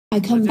I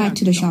come back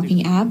to the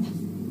shopping app,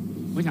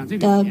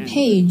 the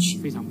page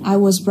I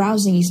was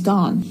browsing is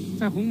gone.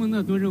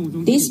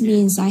 This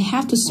means I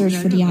have to search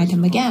for the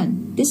item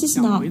again. This is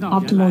not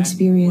optimal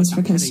experience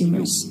for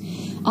consumers.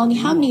 On the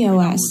Harmony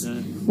OS,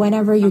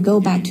 whenever you go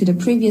back to the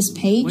previous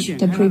page,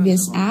 the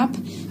previous app,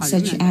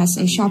 such as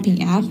a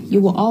shopping app,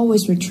 you will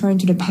always return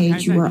to the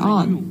page you were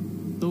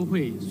on.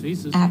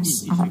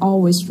 Apps are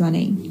always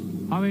running.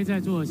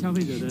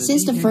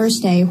 Since the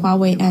first day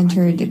Huawei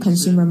entered the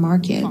consumer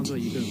market,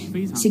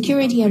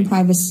 security and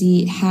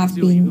privacy have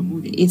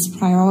been its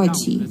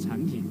priority.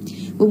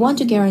 We want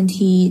to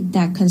guarantee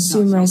that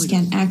consumers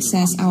can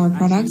access our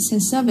products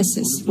and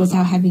services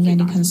without having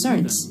any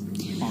concerns.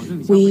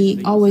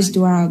 We always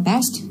do our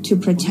best to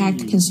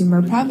protect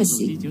consumer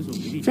privacy.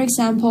 For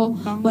example,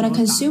 when a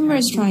consumer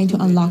is trying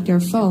to unlock their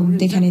phone,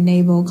 they can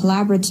enable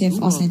collaborative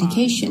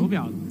authentication.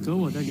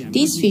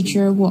 This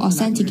feature will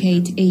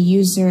authenticate a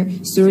user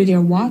through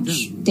their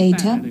watch,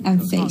 data,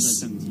 and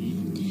face.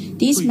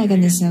 This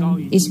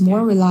mechanism is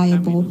more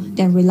reliable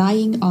than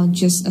relying on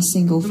just a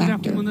single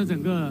factor.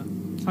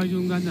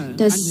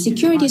 The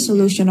security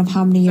solution of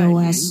Harmony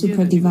OS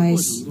Super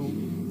Device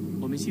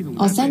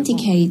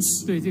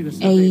authenticates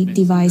a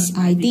device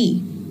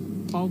ID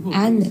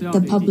and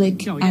the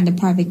public and the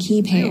private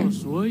key pair.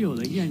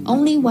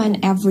 Only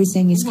when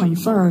everything is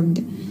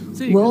confirmed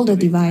will the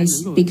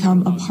device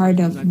become a part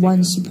of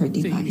one super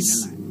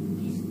device.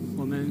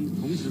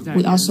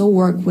 We also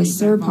work with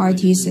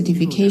third-party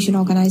certification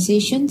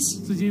organizations.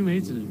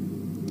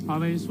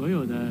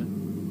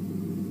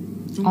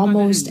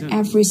 Almost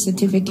every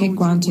certificate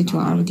granted to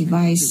our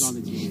device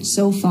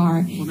so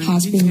far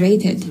has been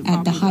rated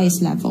at the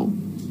highest level.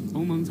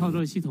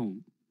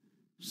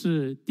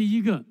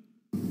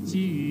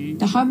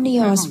 The Harmony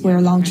OS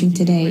we're launching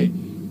today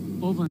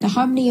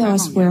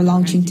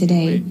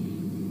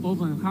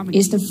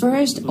is the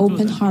first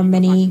Open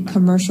Harmony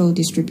commercial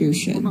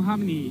distribution.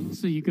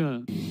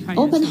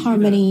 Open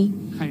Harmony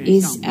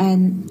is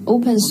an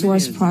open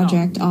source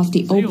project of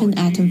the Open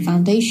Atom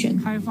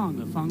Foundation.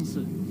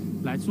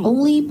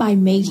 Only by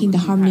making the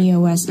Harmony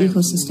OS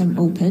ecosystem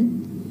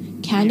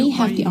open can it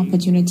have the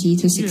opportunity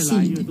to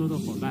succeed.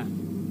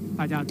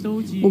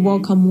 We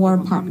welcome more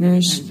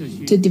partners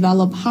to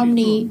develop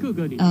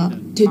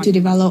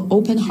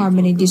Open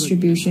Harmony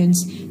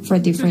distributions for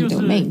different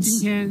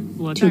domains,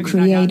 to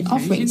create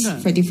offerings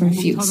for different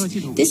fields.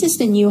 This is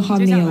the new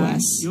Harmony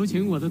OS.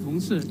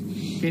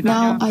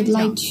 Now I'd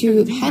like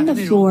to hand the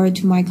floor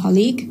to my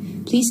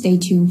colleague. Please stay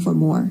tuned for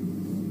more.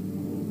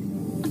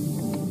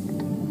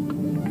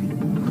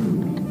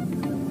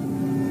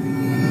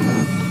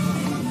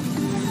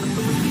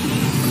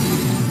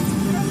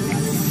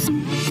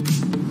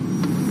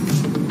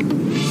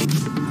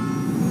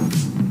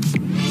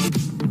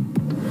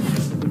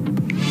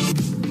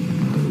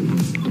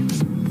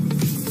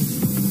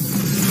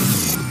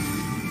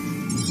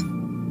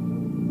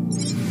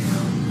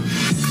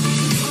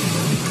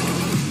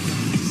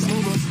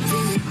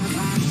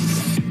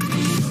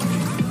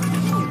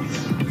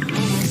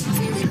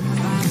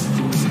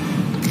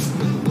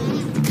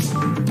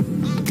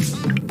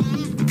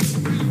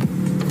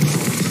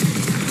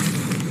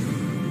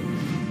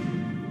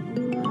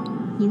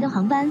您的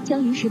航班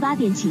将于18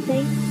点起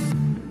飞。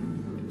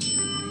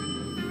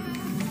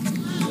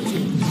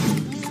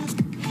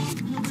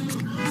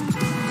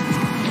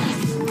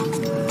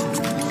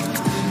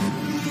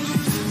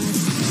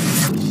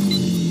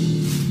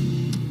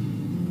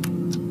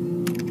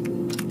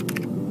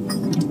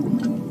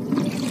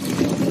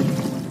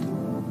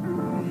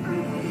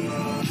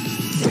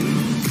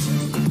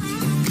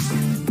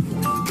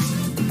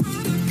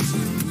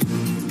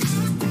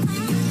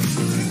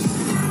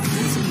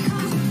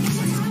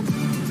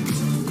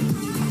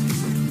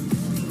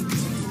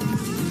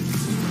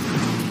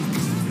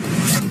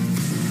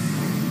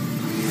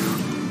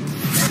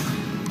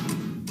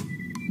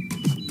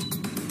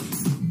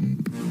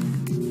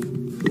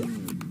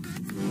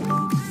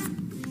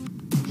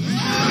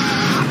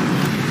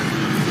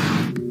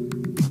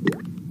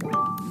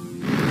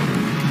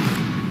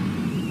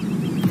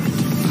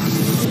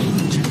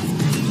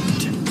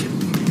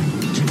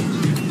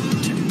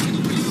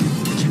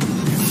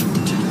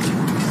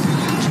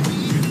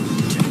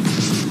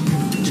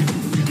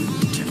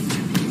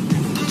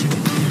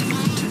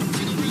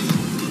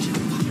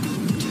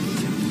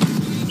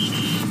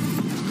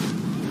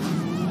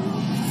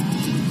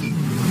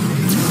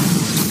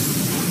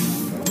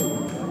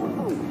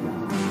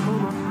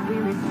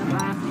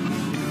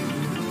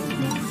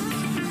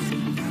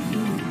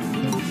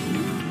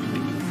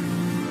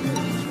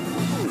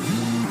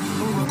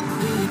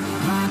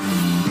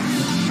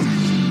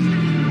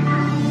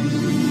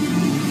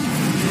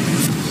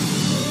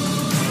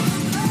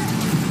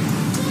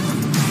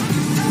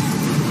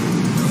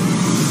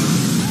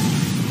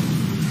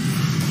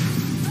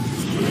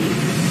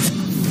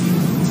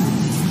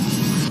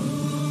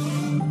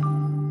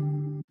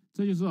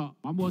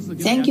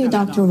Thank you,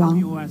 Dr.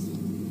 Wang.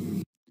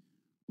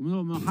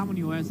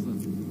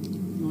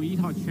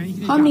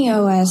 Harmony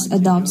OS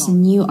adopts a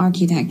new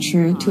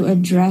architecture to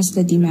address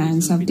the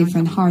demands of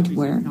different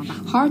hardware.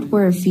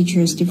 Hardware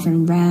features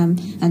different RAM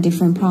and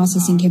different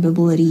processing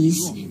capabilities,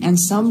 and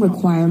some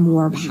require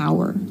more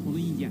power.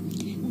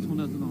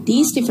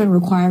 These different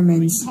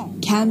requirements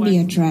can be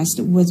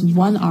addressed with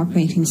one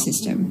operating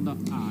system,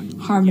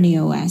 Harmony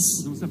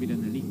OS.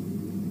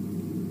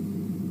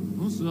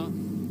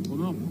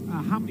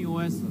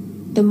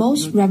 The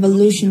most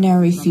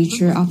revolutionary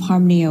feature of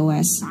Harmony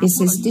OS is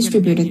its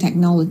distributed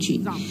technology,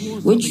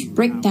 which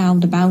breaks down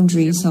the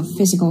boundaries of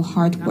physical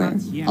hardware,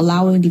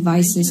 allowing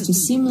devices to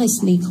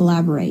seamlessly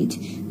collaborate.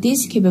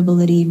 This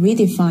capability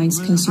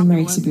redefines consumer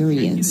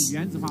experience.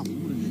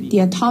 The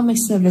atomic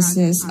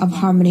services of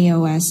Harmony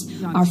OS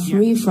are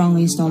free from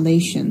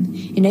installation,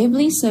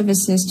 enabling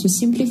services to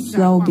simply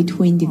flow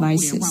between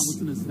devices.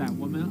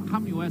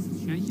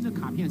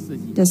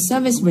 The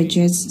service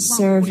widgets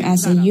serve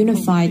as a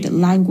unified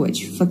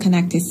language for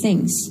connected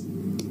things.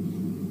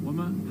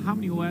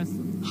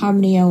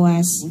 Harmony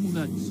OS,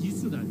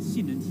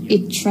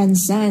 it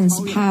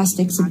transcends past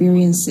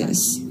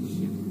experiences.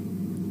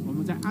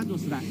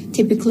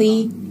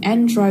 Typically,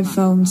 Android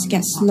phones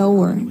get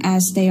slower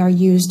as they are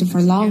used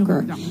for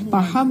longer,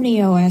 but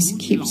Harmony OS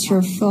keeps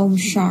your phone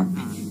sharp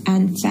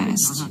and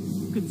fast.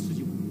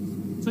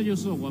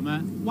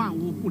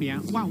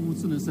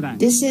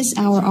 This is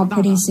our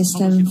operating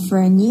system for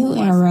a new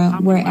era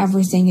where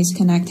everything is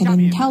connected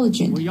and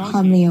intelligent,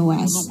 Harmony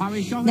OS.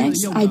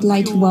 Next, I'd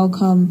like to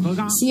welcome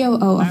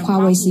COO of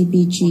Huawei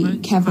CBG,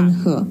 Kevin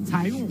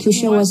He, to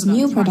show us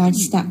new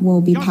products that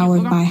will be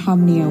powered by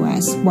Harmony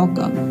OS.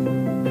 Welcome.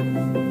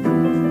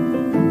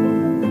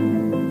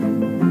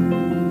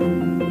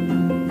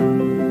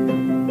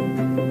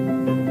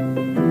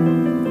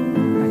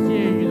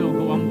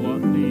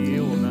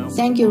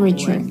 Thank you,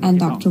 Richard and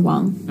Dr.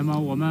 Wang.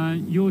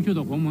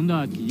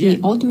 The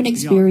ultimate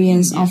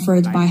experience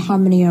offered by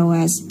Harmony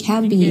OS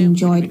can be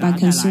enjoyed by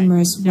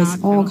consumers with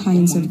all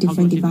kinds of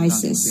different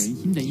devices.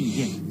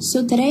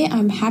 So today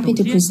I'm happy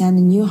to present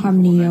the new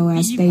Harmony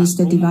OS-based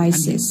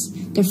devices.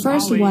 The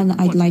first one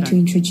I'd like to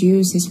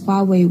introduce is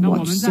Huawei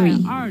Watch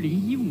 3.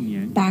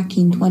 Back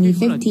in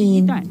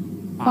 2015,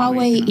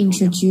 Huawei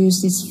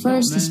introduced its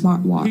first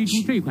smartwatch.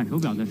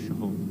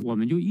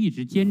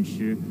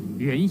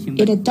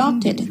 It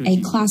adopted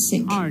a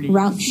classic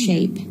round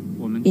shape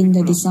in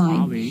the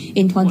design.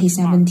 In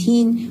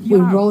 2017, we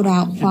rolled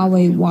out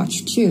Huawei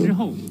Watch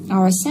 2,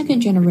 our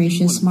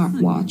second-generation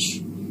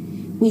smartwatch.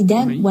 We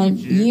then went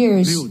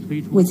years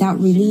without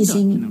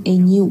releasing a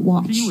new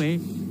watch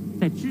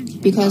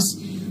because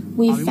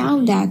we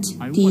found that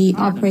the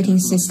operating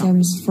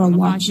systems for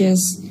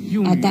watches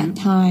at that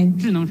time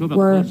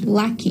were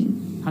lacking.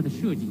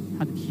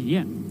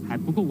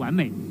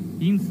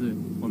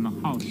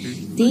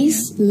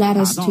 This led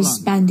us to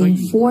spending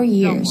 4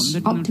 years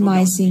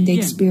optimizing the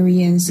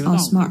experience on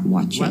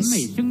smartwatches.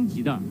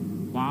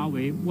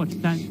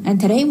 And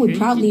today we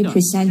proudly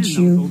present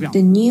you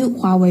the new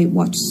Huawei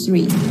Watch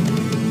 3.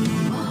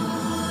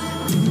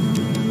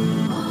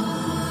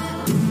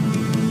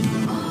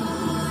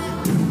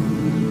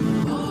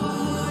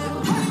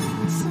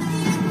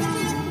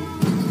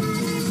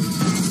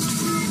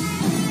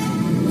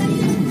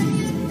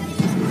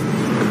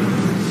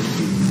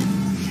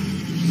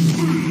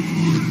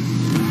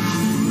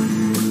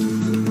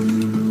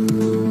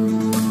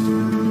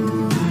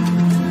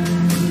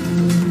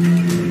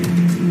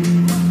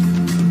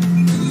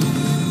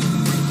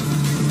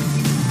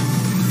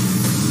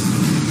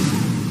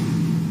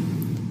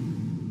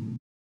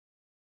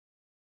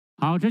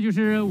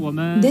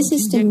 This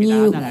is the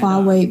new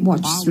Huawei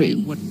Watch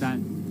 3.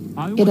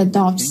 It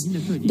adopts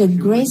the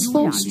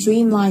graceful,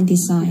 streamlined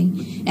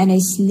design and a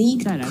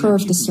sleek,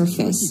 curved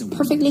surface,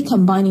 perfectly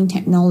combining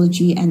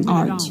technology and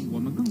art.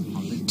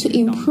 To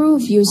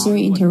improve user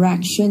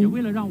interaction,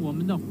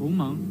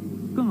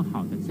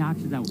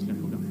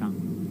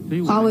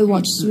 Huawei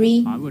Watch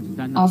 3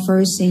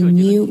 offers a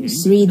new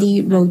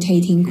 3D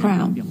rotating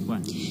crown.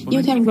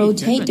 You can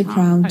rotate the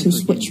crown to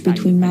switch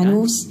between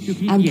manuals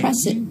and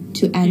press it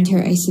to enter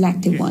a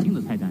selected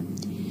one.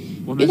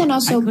 You can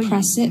also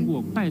press it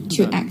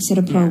to exit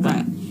a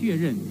program.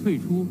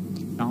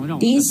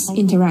 These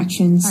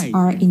interactions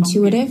are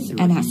intuitive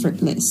and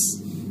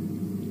effortless.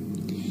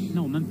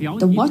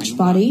 The watch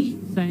body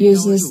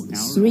uses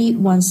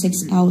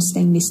 316L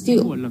stainless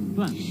steel.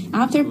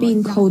 After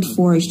being cold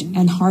forged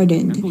and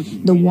hardened,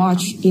 the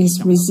watch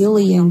is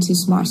resilient to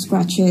smart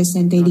scratches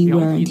and daily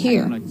wear and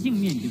tear.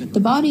 The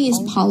body is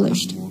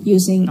polished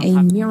using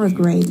a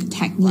mirror-grade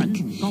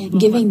technique,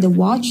 giving the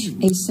watch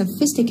a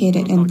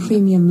sophisticated and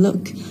premium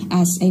look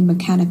as a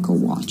mechanical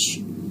watch.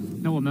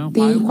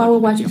 The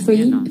Huawei Watch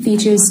 3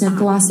 features a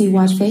glossy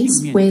watch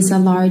face with a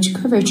large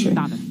curvature,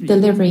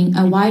 delivering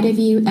a wider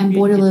view and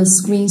borderless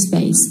screen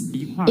space.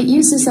 It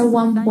uses a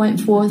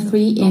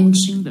 1.43-inch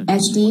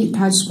HD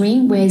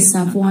touchscreen with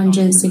a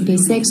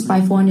 466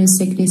 by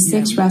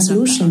 466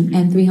 resolution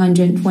and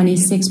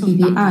 326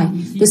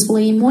 ppi,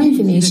 displaying more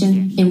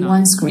information in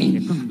one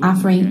screen,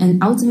 offering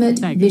an ultimate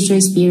visual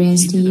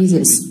experience to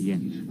users.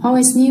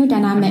 Huawei's new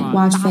dynamic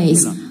watch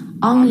face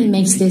only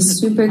makes this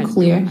super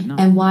clear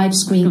and wide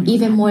screen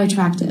even more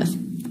attractive.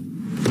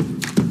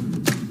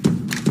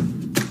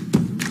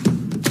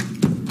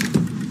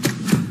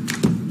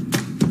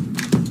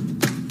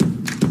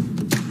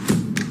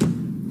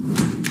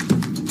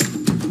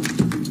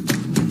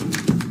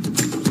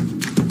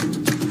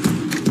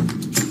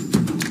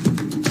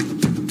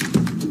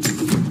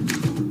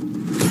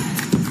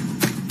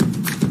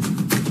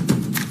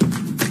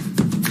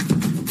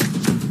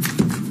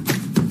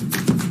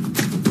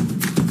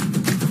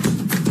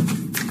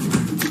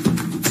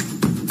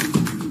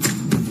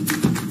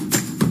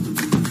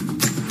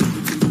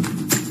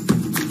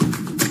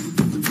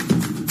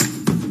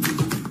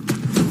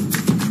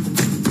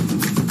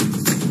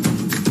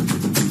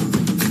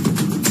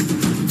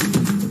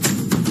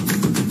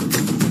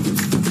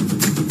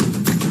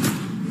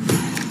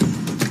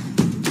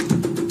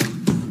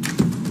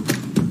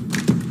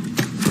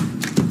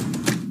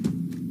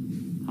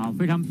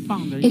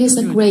 It is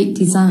a great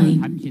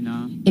design.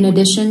 In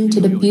addition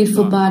to the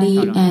beautiful body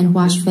and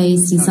watch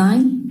face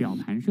design,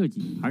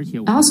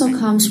 it also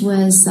comes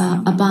with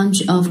a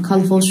bunch of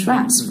colorful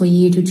straps for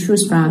you to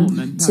choose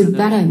from to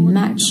better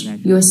match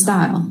your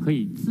style.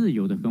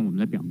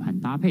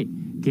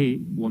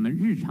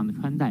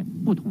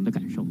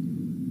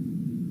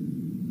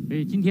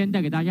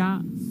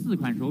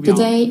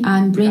 Today,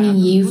 I'm bringing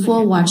you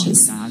 4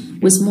 watches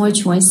with more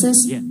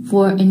choices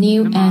for a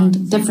new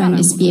and different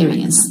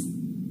experience.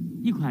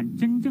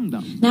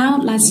 Now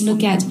let's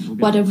look at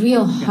what a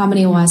real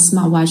Harmony OS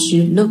smartwatch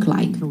should look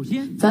like.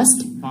 First,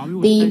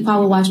 the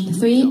Huawei Watch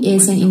 3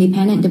 is an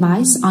independent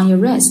device on your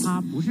wrist.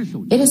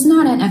 It is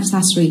not an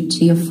accessory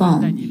to your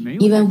phone.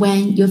 Even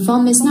when your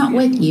phone is not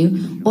with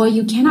you or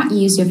you cannot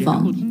use your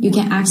phone, you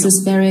can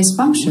access various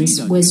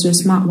functions with your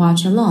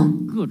smartwatch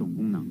alone.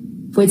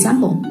 For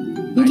example,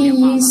 you can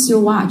use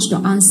your watch to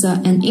answer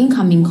an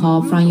incoming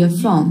call from your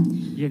phone.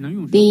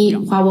 The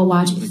Huawei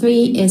Watch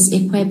 3 is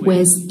equipped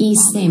with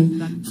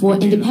eSIM for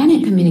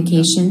independent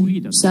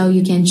communication, so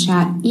you can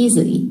chat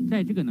easily.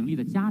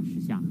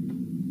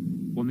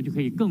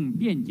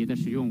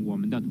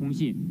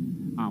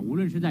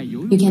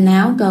 You can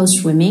now go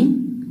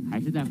swimming,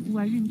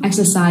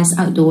 exercise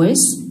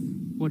outdoors,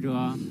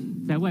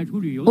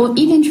 or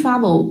even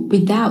travel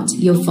without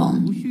your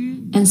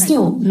phone, and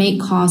still make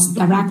calls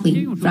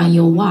directly from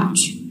your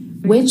watch,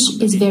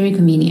 which is very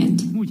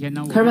convenient.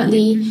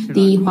 Currently,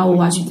 the Huawei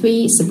Watch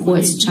 3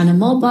 supports China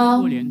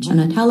Mobile,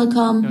 China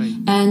Telecom,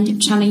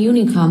 and China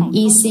Unicom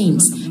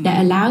eSIMs that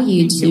allow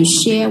you to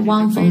share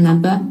one phone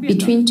number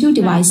between 2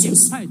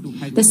 devices.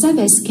 The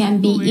service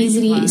can be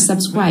easily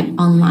subscribed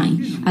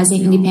online. As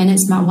an independent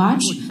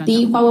smartwatch,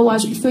 the Huawei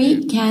Watch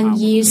 3 can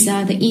use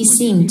the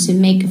eSIM to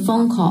make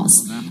phone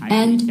calls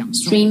and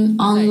stream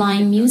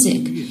online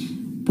music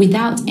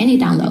without any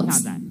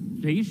downloads.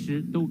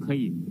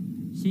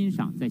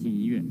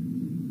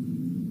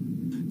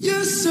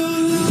 You're so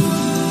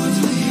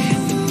lovely.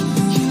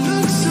 You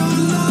look so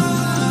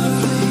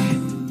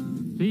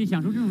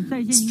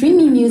lovely.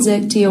 Streaming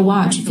music to your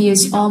watch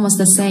feels almost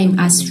the same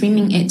as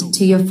streaming it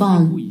to your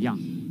phone.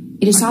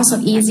 It is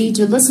also easy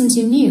to listen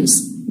to news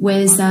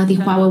with the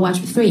Huawei Watch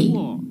 3,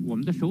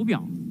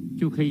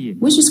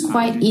 which is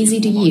quite easy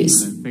to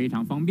use.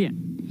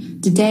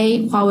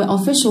 Today, Huawei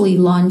officially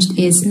launched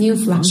its new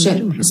flagship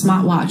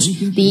smartwatch,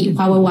 the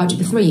Huawei Watch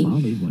 3,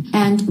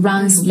 and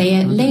runs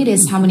their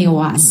latest Harmony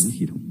OS.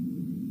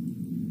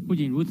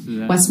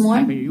 What's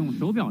more,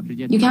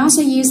 you can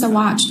also use the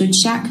watch to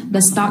check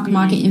the stock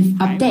market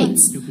updates.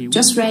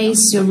 Just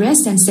raise your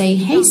wrist and say,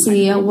 "Hey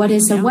Celia, what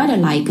is the weather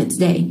like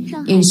today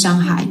in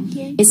Shanghai?"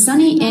 It's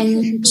sunny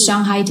in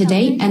Shanghai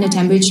today, and the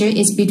temperature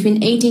is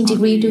between 18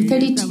 degrees to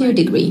 32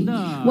 degrees.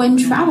 When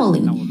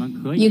traveling,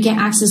 you can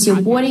access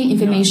your boarding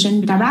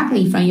information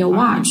directly from your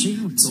watch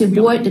to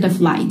board the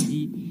flight.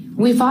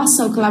 We've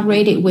also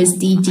collaborated with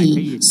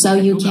DD, so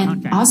you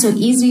can also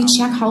easily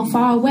check how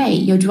far away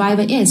your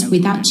driver is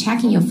without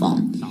checking your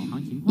phone.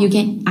 You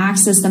can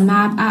access the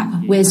map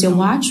app with your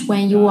watch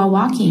when you are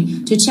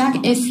walking to check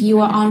if you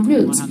are en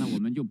route.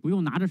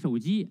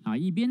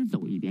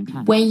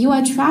 When you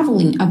are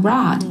traveling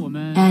abroad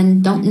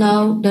and don't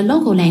know the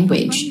local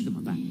language,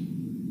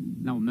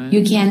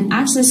 you can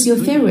access your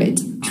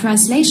favorite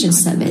translation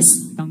service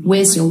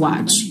with your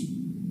watch.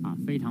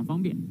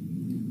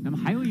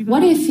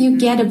 What if you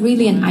get a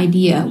brilliant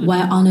idea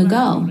while on the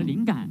go?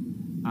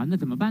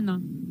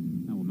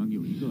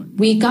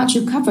 We got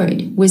you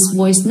covered with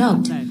voice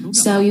note,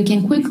 so you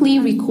can quickly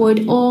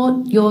record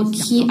all your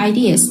key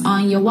ideas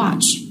on your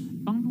watch.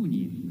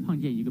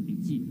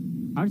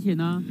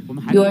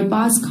 Your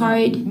bus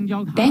card,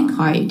 bank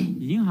card,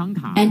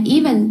 and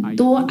even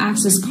door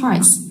access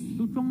cards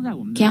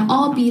can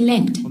all be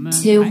linked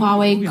to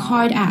Huawei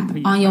Card app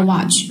on your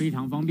watch,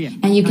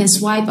 and you can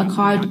swipe a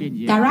card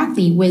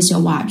directly with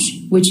your watch,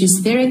 which is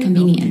very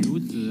convenient.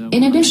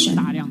 In addition,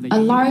 a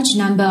large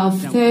number of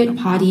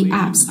third-party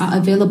apps are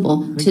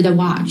available to the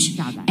watch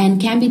and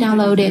can be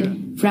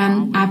downloaded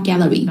from App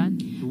Gallery.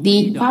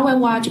 The Huawei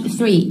Watch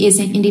 3 is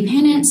an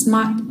independent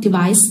smart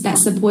device that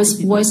supports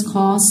voice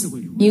calls,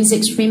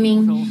 music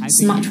streaming,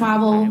 smart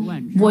travel,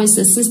 voice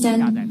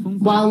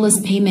assistant, wireless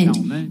payment,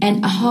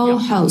 and a whole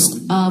host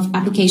of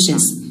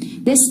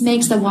applications. This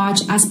makes the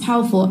watch as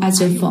powerful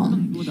as your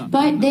phone.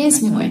 But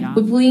there's more.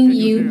 We bring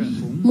you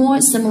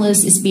more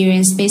seamless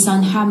experience based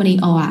on Harmony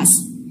OS.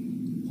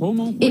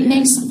 It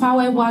makes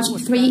Huawei Watch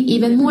 3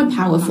 even more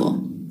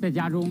powerful.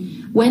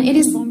 When it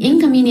is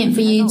inconvenient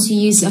for you to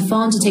use a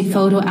phone to take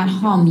photo at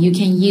home, you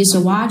can use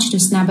a watch to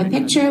snap a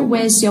picture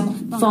with your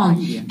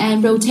phone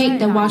and rotate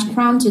the watch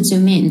crown to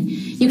zoom in.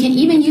 You can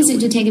even use it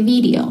to take a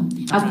video.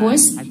 Of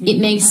course, it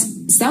makes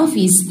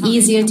selfies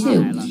easier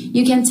too.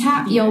 You can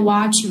tap your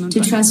watch to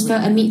transfer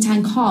a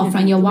mid-time call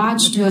from your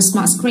watch to a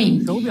smart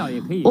screen.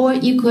 Or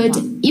you could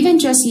even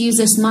just use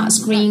the smart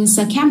screen's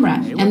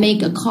camera and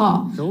make a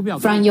call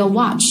from your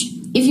watch.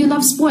 If you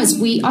love sports,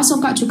 we also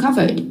got you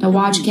covered. The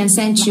watch can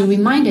send you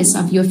reminders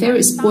of your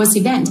favorite sports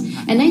event,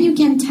 and then you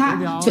can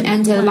tap to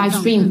enter the live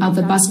stream of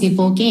a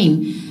basketball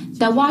game.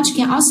 The watch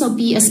can also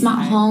be a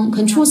smart home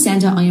control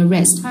center on your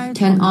wrist.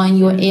 Turn on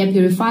your air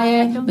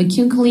purifier,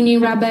 vacuum cleaning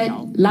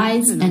robot,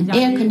 lights and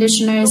air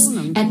conditioners,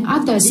 and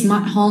other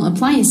smart home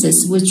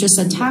appliances with just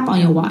a tap on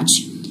your watch.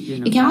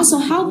 It can also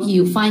help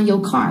you find your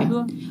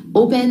car.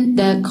 Open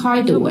the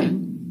car door.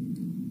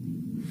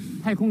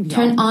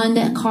 Turn on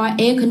the car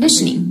air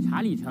conditioning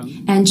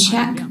and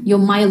check your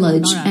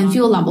mileage and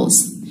fuel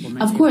levels.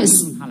 Of course,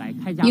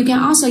 you can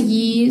also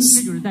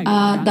use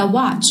the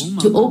watch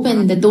to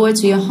open the door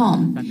to your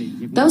home.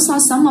 Those are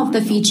some of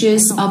the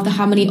features of the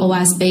Harmony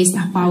OS-based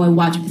Huawei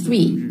Watch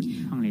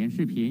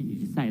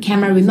 3.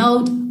 Camera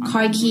remote,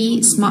 car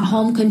key, smart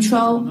home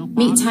control,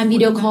 mid-time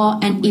video call,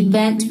 and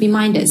event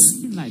reminders.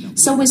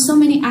 So with so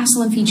many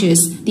excellent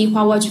features, the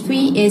Huawei Watch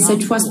 3 is a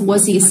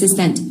trustworthy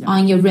assistant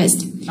on your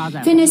wrist.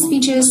 Fitness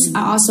features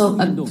are also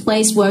a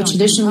place where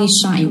traditionally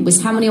shine. With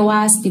Harmony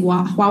OS, the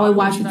Huawei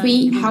Watch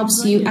 3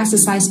 helps you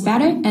exercise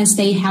better and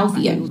stay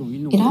healthier.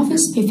 It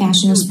offers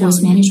professional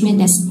sports management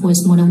that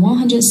supports more than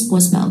 100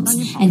 sports modes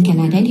and can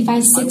identify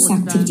 6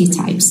 activity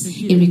types.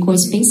 It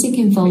records basic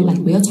info like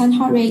real-time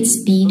heart rate,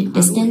 speed,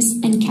 distance,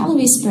 and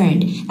calories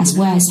burned, as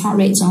well as heart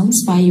rate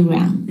zones while you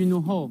run.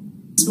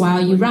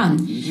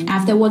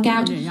 After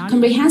workout,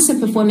 comprehensive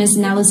performance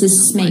analysis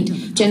is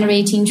made,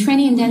 generating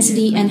training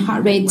intensity and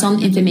heart rate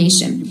zone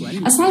information.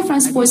 Aside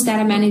from sports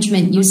data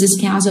management, users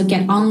can also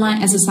get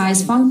online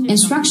exercise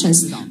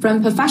instructions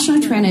from professional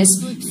trainers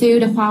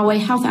through the Huawei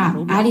Health app,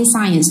 adding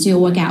science to your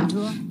workout.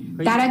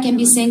 Data can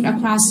be synced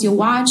across your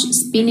watch,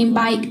 spinning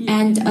bike,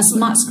 and a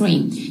smart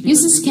screen.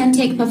 Users can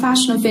take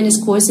professional fitness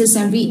courses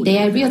and read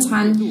their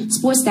real-time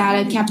sports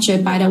data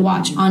captured by the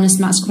watch on a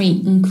smart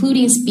screen,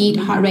 including speed,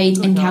 heart rate,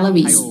 and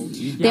calories.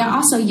 There are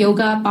also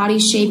yoga, body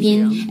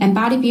shaping, and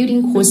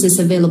bodybuilding courses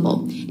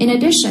available. In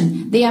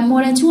addition, there are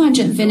more than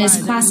 200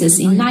 fitness classes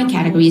in 9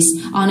 categories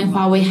on the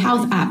Huawei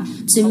Health app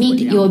to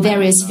meet your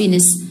various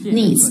fitness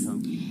needs.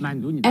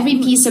 Every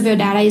piece of your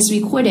data is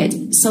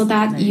recorded so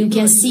that you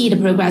can see the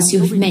progress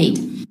you've made.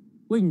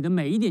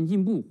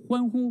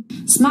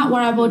 Smart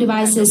wearable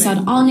devices are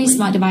the only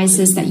smart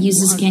devices that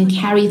users can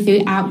carry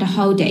throughout the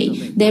whole day.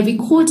 They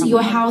record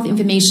your health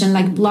information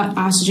like blood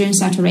oxygen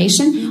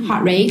saturation,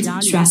 heart rate,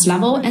 stress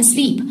level, and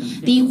sleep.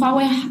 The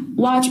Huawei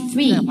Watch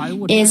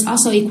 3 is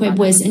also equipped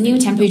with a new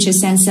temperature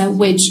sensor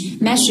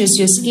which measures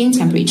your skin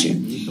temperature.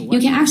 You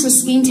can access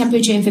skin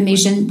temperature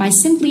information by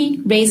simply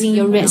raising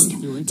your wrist.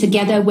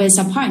 Together with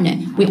a partner,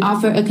 we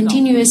offer a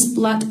continuous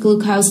blood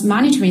glucose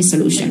monitoring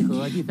solution.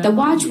 The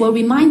watch will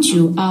remind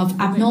you of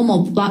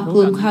abnormal blood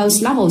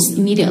glucose levels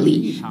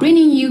immediately,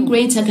 bringing you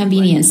greater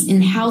convenience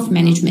in health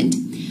management.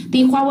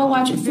 The Huawei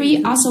Watch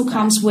 3 also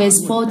comes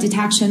with fall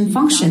detection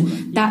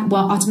function that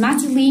will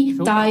automatically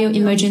dial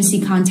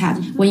emergency contact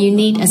when you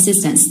need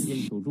assistance.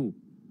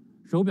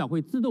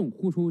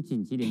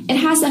 It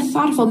has a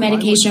thoughtful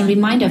medication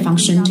reminder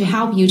function to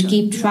help you to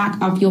keep track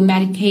of your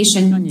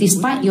medication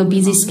despite your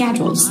busy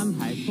schedules.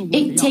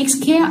 It takes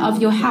care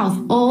of your health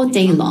all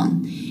day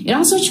long. It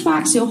also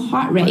tracks your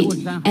heart rate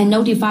and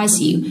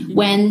notifies you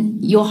when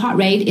your heart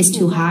rate is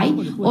too high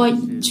or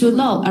too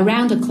low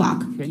around the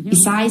clock.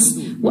 Besides,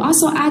 we'll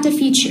also add a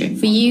feature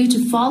for you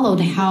to follow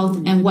the health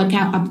and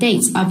workout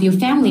updates of your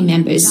family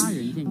members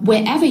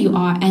wherever you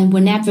are and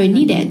whenever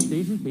needed.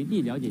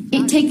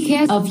 It takes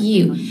care of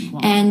you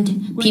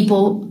and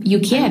people you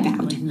care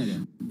about.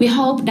 We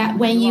hope that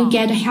when you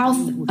get a health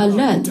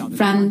alert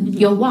from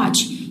your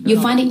watch, you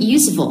find it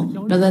useful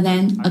rather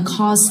than a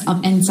cause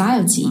of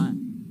anxiety.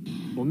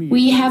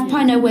 We have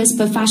partnered with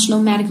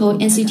professional medical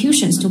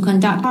institutions to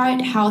conduct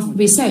heart health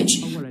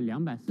research.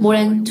 More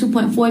than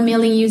 2.4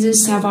 million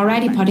users have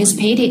already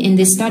participated in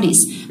these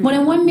studies. More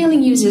than 1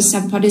 million users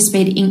have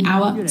participated in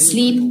our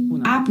sleep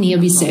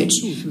apnea research.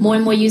 More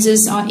and more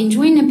users are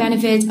enjoying the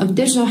benefits of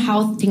digital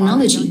health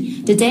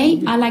technology.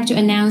 Today, I'd like to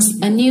announce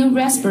a new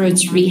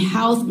respiratory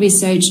health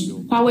research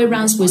Huawei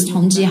runs with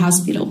Tongji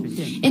Hospital.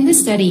 In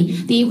this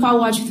study, the Huawei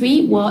Watch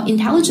 3 will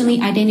intelligently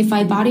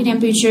identify body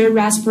temperature,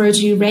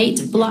 respiratory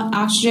rate, blood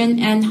oxygen,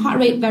 and heart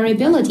rate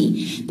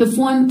variability,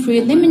 perform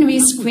preliminary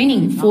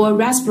screening for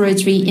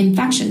respiratory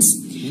infections.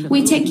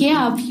 We take care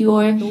of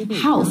your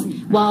health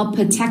while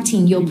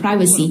protecting your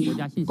privacy.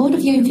 All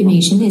of your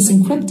information is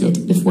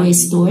encrypted before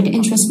it's stored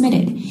and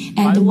transmitted,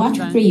 and the Watch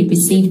 3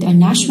 received a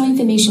National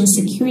Information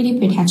Security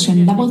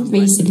Protection Level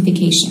 3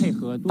 certification.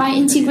 By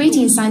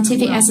integrating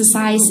scientific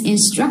exercise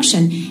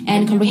instruction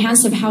and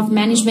comprehensive health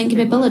management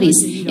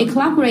capabilities, it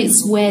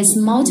collaborates with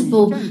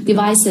multiple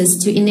devices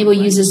to enable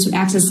users to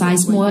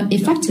exercise more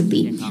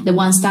effectively. The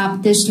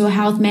one-stop digital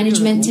health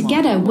management,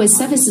 together with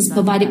services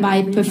provided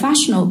by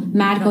professional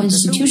medical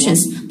institutions,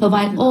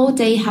 provide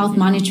all-day health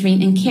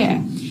monitoring and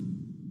care.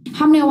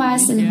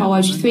 HarmonyOS and Huawei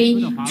Watch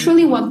 3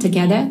 truly work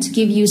together to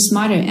give you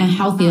smarter and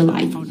healthier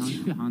life.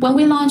 When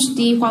we launched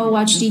the Huawei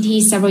Watch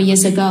GT several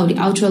years ago, the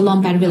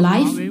ultra-long battery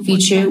life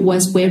feature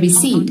was well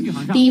received.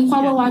 The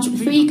Huawei Watch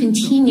 3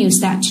 continues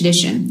that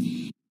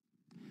tradition.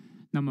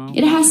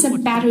 It has a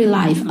battery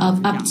life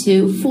of up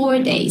to 4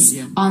 days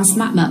on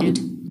smart mode.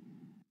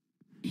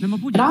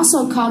 It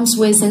also comes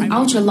with an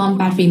ultra-long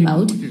battery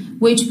mode,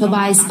 which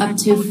provides up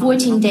to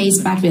 14 days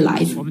battery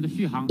life.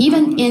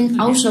 Even in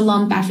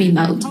ultra-long battery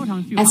mode,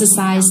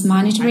 exercise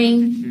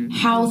monitoring,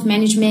 health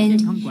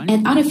management,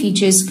 and other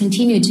features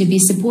continue to be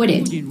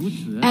supported.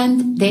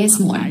 And there's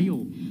more.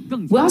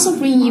 We also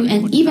bring you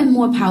an even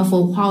more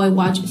powerful Huawei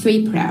Watch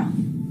 3 Pro.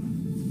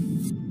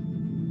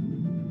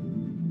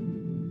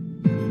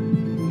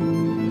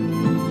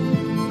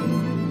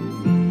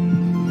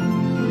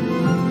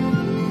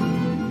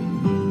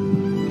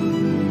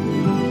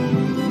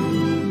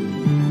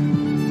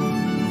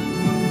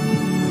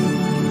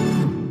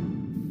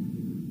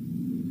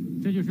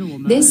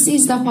 This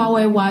is the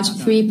Huawei Watch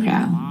 3 Pro.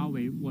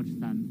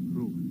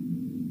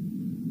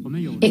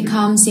 It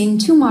comes in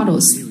two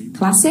models,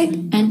 Classic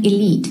and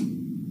Elite.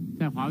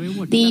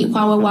 The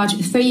Huawei Watch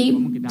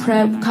 3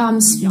 Pro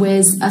comes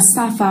with a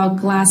sapphire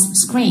glass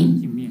screen,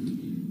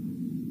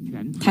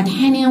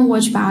 titanium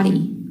watch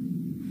body,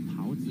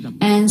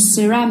 and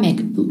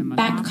ceramic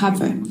back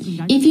cover.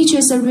 It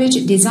features a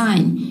rigid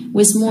design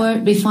with more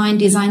refined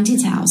design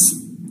details.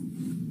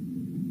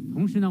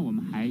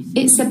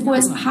 It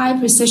supports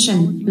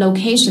high-precision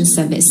location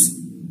service,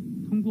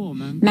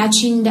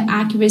 matching the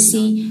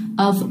accuracy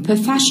of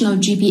professional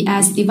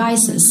GPS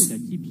devices.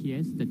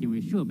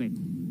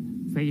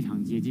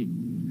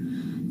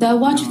 The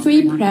Watch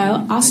 3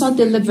 Pro also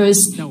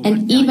delivers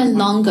an even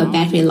longer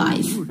battery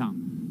life,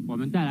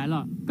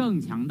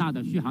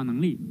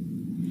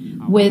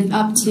 with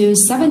up to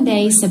 7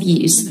 days of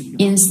use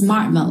in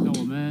smart mode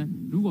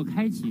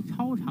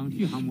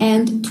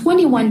and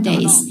 21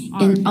 days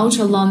in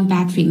ultra-long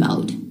battery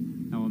mode.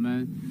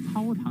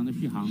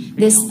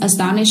 This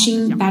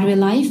astonishing battery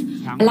life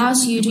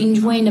allows you to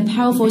enjoy the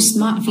powerful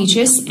smart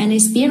features and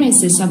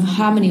experiences of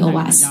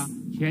HarmonyOS.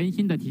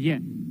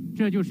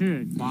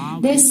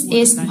 This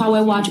is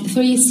Huawei Watch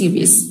 3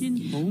 series,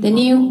 the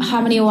new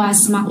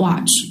HarmonyOS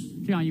smartwatch.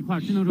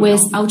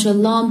 With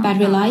ultra-long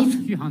battery life,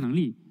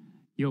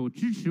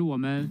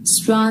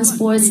 strong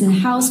sports and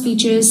health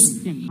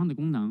features,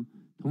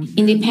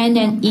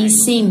 independent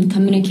eSIM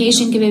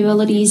communication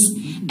capabilities,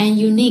 and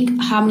unique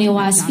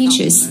HarmonyOS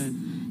features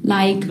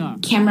like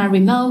camera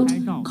remote,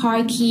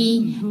 car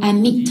key,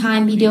 and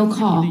mid-time video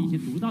call.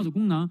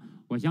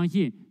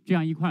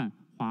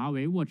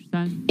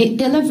 It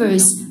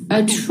delivers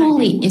a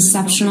truly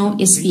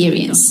exceptional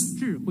experience.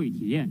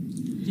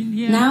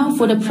 Now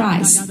for the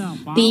price.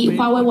 The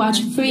Huawei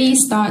Watch 3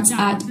 starts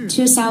at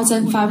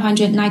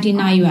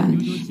 2,599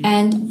 yuan,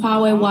 and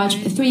Huawei Watch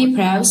 3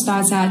 Pro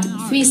starts at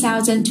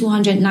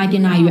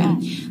 3,299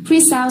 yuan.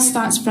 Pre-sale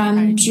starts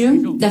from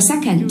June the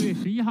 2nd,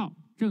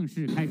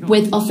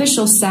 with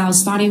official sales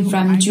starting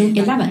from June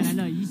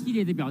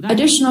 11th.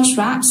 Additional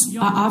straps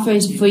are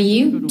offered for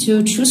you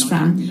to choose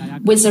from,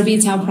 with a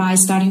retail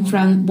price starting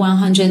from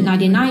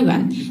 199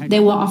 yuan. They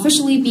will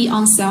officially be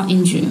on sale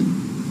in June.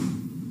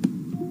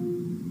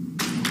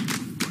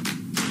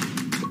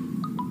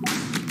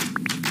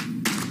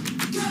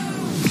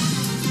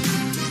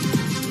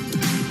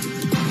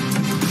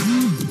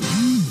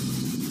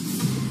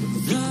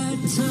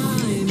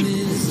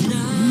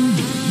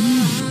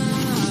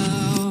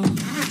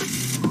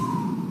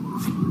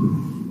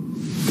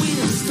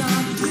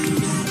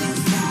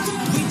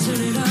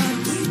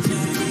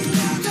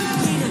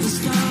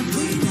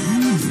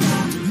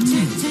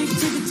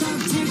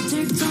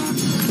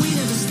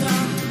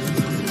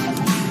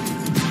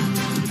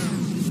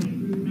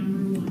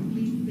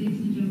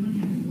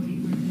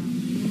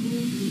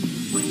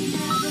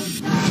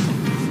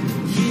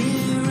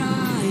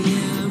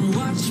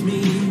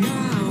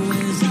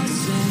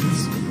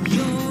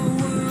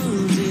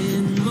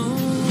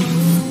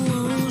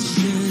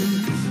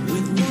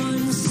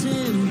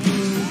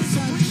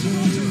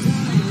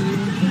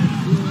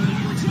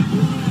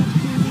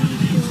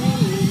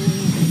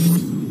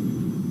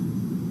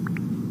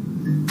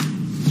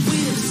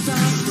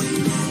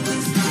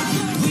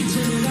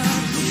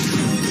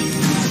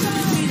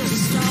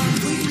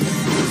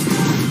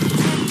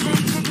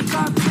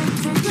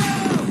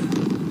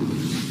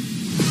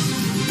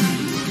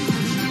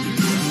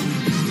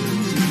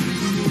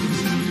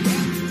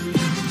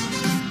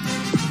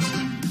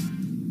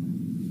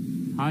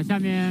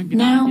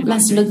 Now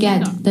let's look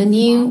at the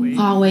new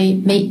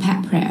Huawei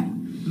MatePad Pro.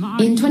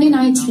 In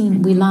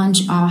 2019, we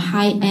launched our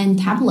high-end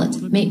tablet,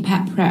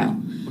 MatePad Pro.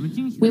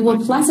 We were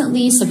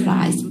pleasantly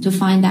surprised to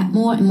find that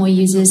more and more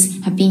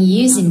users have been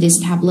using these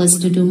tablets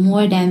to do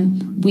more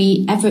than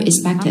we ever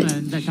expected.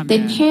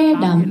 They pair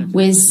them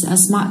with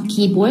smart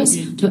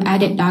keyboards to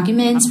edit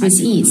documents with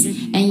ease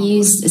and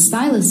use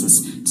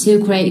styluses to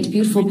create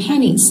beautiful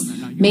paintings.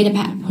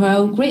 MatePad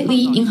Pro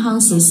greatly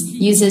enhances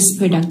users'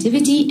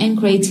 productivity and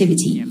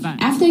creativity.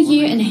 After a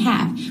year and a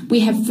half,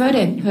 we have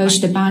further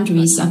pushed the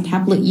boundaries of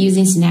tablet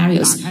using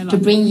scenarios to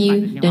bring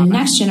you the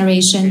next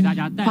generation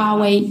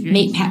Huawei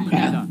MatePad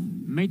Pro.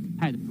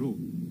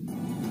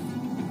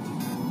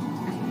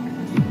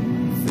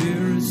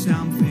 There is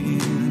something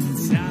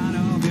inside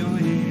of your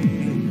head,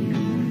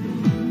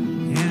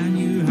 and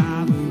you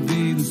have a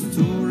big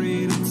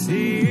story to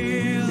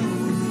tell.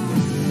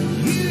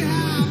 You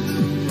have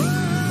the world.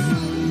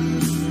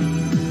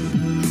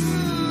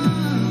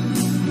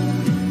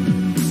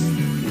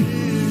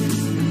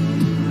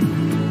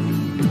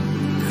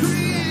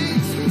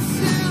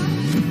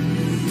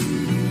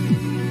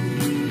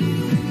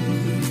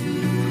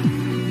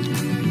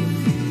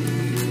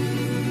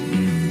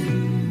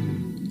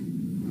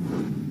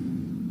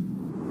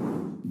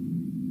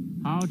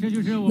 Create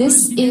yourself.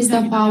 This is the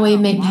Huawei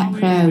MatePad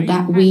Pro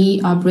that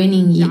we are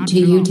bringing to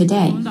you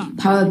today,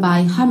 powered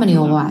by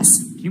HarmonyOS.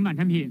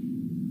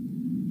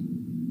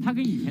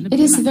 It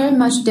is very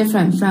much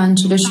different from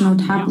traditional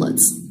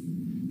tablets.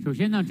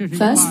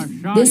 First,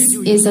 this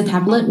is a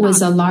tablet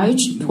with a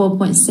large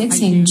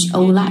 12.6-inch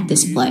OLED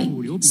display.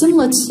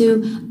 Similar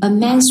to a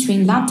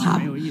mainstream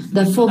laptop,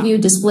 the full-view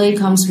display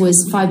comes with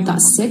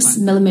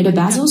 5.6mm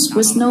bezels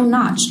with no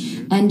notch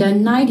and a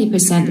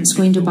 90%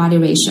 screen-to-body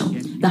ratio,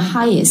 the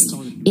highest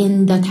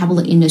in the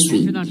tablet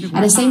industry.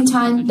 At the same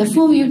time, the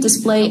full-view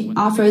display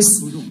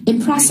offers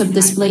impressive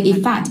display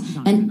effect,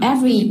 and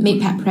every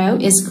MatePad Pro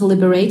is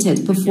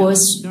calibrated before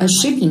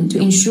shipping to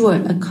ensure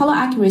a color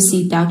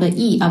accuracy delta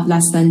E of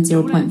less than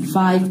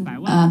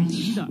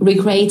 0.5,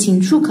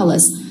 recreating true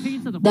colors.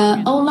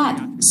 The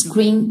OLED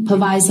screen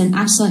provides an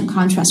excellent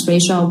contrast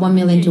ratio of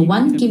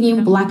 1:1,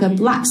 giving blacker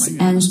blacks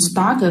and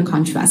darker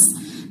contrasts.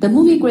 The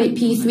movie-grade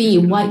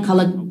P3 white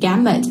color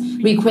gamut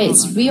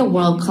recreates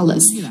real-world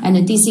colors, and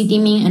the DC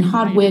dimming and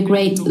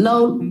hardware-grade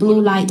low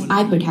blue light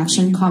eye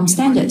protection come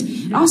standard.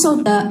 Also,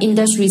 the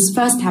industry's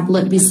first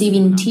tablet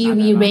receiving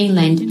TV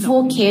Rainland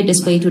 4K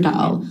Display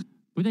 2.0.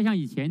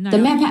 The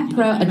MatePad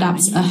Pro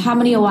adopts a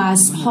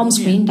HarmonyOS home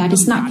screen that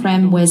is not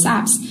crammed with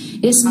apps.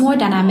 It is more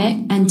dynamic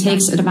and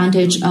takes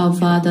advantage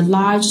of the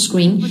large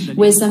screen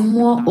with a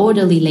more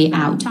orderly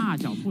layout.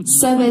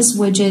 Service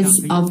widgets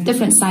of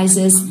different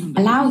sizes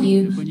allow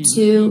you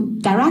to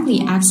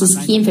directly access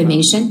key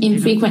information in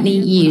frequently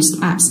used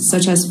apps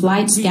such as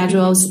flight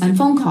schedules and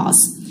phone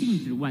calls.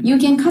 You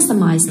can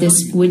customize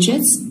these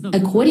widgets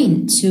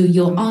according to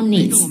your own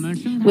needs.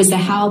 With the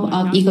help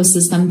of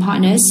ecosystem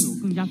partners,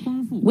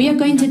 we are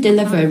going to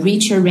deliver a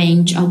richer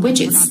range of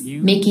widgets,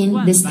 making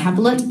this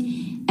tablet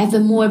ever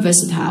more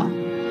versatile.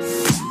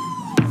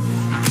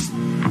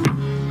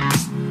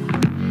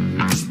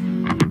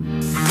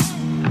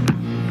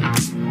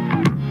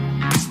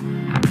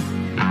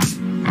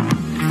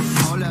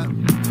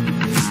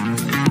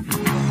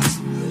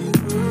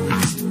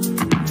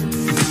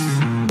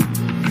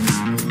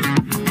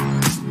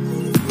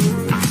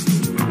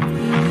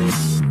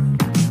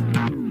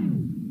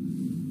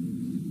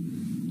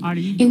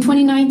 In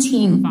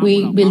 2019,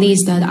 we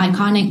released the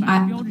iconic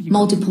app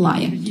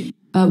multiplier,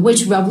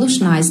 which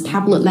revolutionized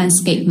tablet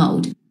landscape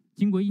mode.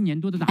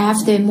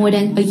 After more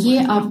than a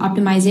year of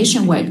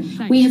optimization work,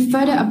 we have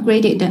further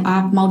upgraded the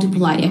app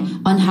multiplier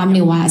on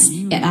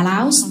HarmonyOS. It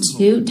allows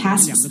two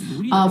tasks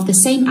of the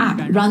same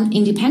app run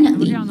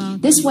independently.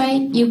 This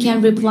way, you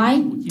can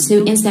reply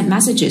to instant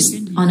messages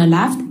on the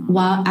left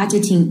while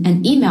editing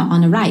an email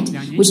on the right,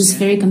 which is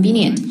very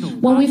convenient.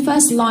 When we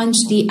first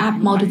launched the app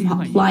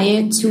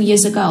multiplier 2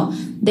 years ago,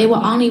 there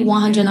were only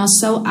 100 or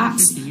so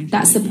apps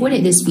that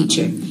supported this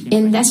feature.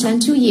 In less than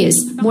 2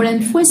 years, more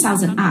than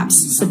 4,000 apps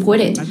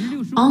supported.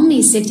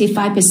 Only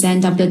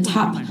 65% of the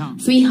top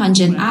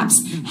 300 apps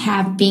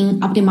have been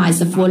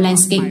optimized for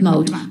landscape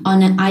mode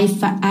on an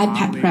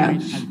iPad Pro,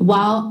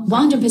 while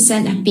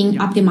 100% have been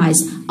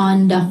optimized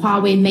on the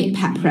Huawei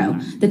MatePad Pro.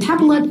 The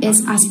tablet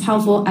is as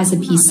powerful as a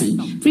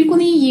PC.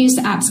 Frequently used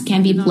apps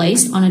can be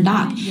placed on a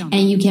dock,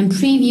 and you can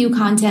preview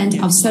content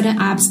of certain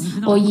apps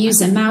or use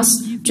a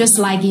mouse just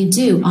like you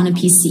do on a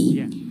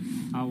PC.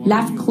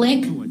 Left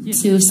click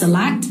to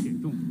select,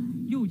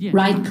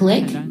 right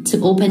click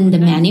to open the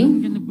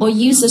menu, or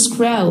use the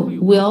scroll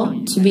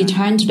wheel to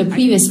return to the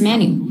previous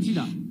menu.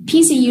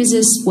 PC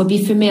users will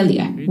be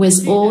familiar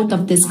with all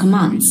of these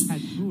commands.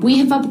 We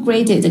have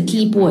upgraded the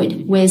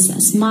keyboard with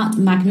smart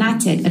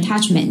magnetic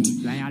attachment,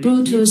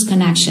 Bluetooth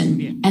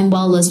connection, and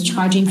wireless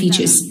charging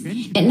features.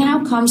 It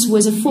now comes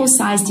with a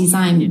full-size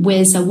design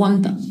with a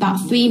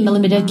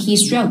 1.3mm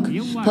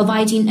keystroke,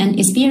 providing an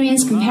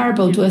experience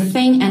comparable to a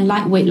thin and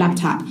lightweight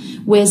laptop.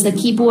 With the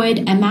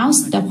keyboard and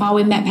mouse, the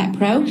Huawei MatePad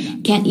Pro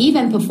can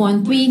even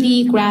perform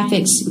 3D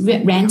graphics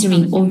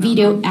rendering or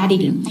video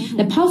editing.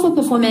 The powerful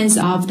performance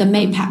of the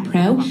MatePad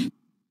Pro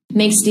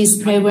makes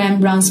this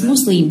program run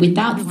smoothly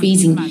without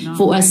freezing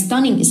for a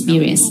stunning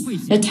experience.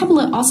 The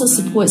tablet also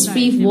supports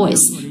free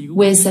voice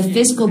with a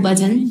physical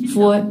button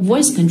for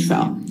voice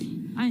control.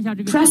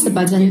 Press the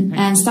button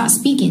and start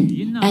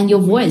speaking, and your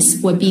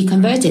voice will be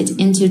converted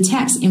into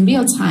text in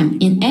real time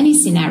in any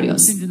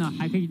scenarios.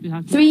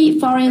 3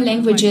 foreign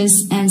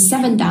languages and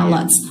 7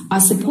 dialects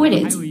are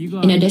supported.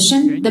 In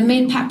addition, the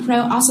MatePad Pro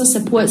also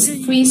supports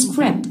free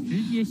script,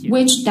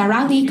 which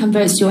directly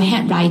converts your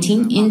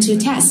handwriting into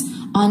text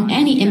on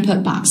any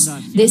input box.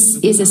 This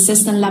is a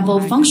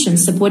system-level function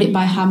supported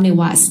by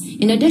HarmonyOS.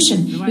 In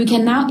addition, you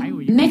can now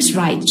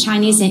mix-write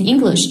Chinese and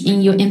English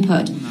in your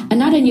input.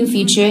 Another new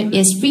feature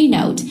is Free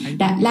Note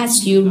that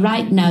lets you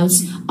write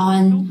notes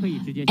on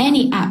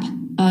any app,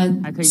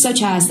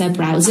 such as the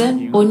browser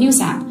or news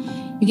app.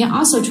 You can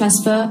also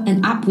transfer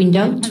an app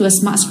window to a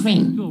smart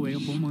screen.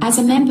 As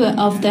a member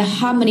of the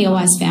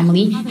HarmonyOS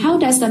family, how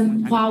does the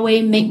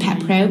Huawei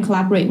MatePad Pro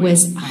collaborate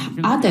with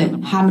other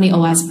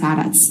HarmonyOS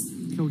products?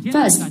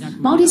 First,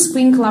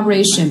 multi-screen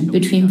collaboration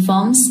between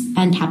phones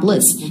and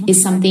tablets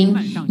is something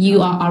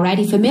you are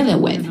already familiar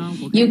with.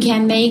 You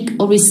can make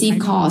or receive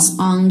calls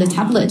on the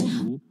tablet,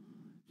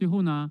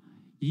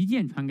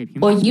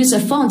 or use a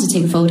phone to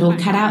take a photo,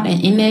 cut out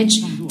an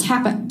image,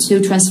 tap to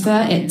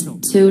transfer it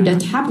to the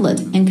tablet,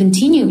 and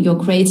continue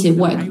your creative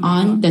work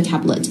on the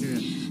tablet.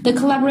 The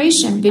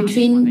collaboration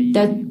between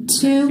the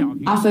two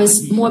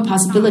offers more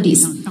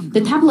possibilities.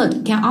 The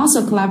tablet can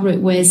also collaborate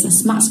with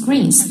smart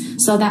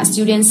screens so that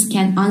students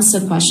can answer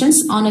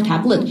questions on the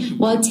tablet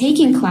while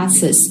taking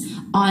classes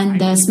on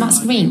the smart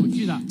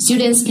screen.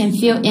 Students can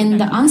fill in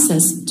the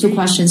answers to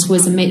questions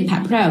with the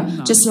MatePad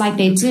Pro, just like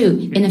they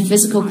do in a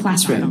physical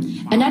classroom.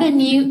 Another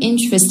new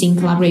interesting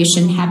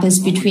collaboration happens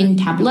between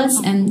tablets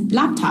and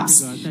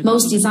laptops.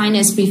 Most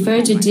designers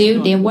prefer to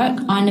do their work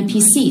on the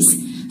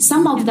PCs.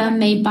 Some of them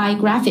may buy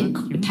graphic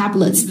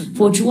tablets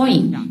for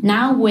drawing.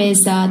 Now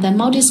with the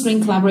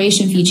multi-screen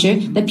collaboration feature,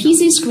 the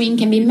PC screen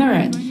can be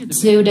mirrored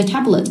to the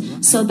tablet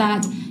so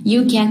that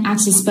you can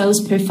access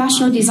both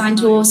professional design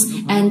tools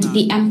and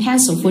the M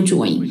Pencil for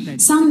drawing.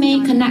 Some may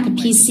connect a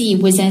PC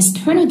with an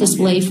external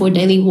display for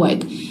daily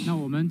work.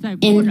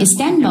 In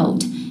extend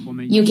mode,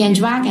 you can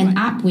drag an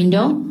app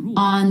window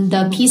on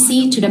the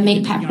PC to the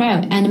MatePad Pro,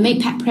 and the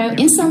MatePad Pro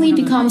instantly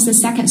becomes the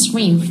second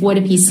screen for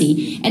the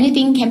PC.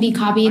 Anything can be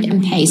copied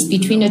and pasted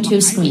between the two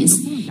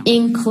screens.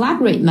 In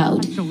collaborate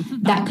mode,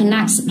 that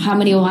connects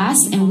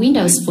HarmonyOS and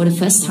Windows for the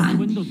first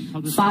time.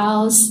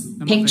 Files,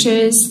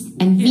 pictures,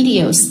 and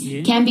videos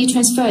can be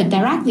transferred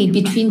directly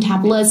between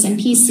tablets and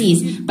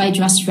PCs by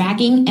just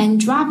dragging and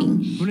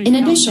dropping. In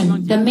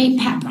addition, the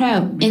MatePad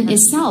Pro in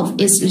itself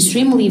is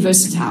extremely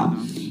versatile.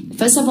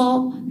 First of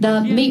all,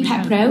 the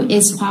MatePad Pro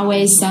is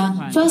Huawei's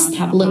first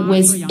tablet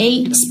with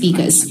 8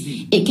 speakers.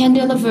 It can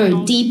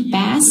deliver deep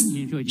bass,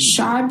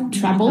 sharp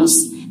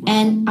trebles,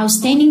 and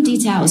outstanding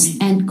details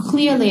and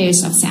clear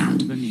layers of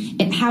sound.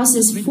 It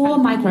houses 4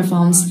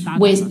 microphones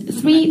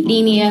with 3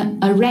 linear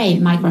array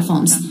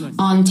microphones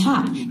on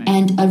top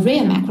and a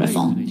rear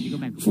microphone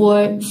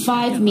for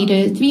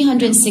 5-meter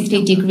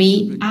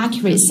 360-degree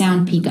accurate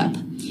sound pickup.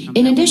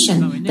 In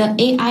addition, the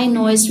AI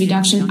noise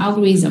reduction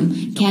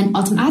algorithm can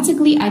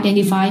automatically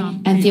identify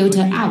and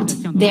filter out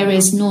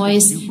various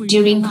noise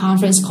during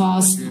conference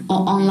calls or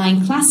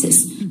online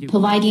classes,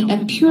 providing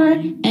a pure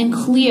and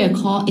clear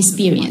call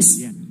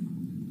experience.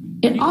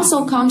 It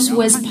also comes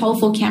with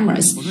powerful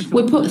cameras.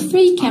 We put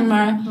 3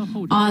 cameras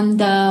on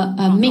the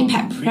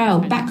MatePad Pro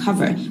back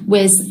cover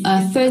with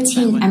a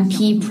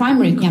 13MP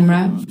primary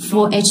camera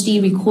for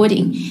HD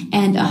recording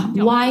and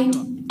a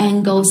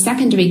wide-angle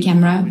secondary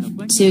camera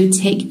to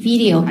take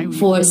video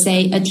for,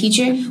 say, a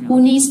teacher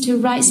who needs to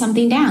write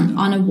something down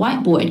on a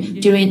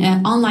whiteboard during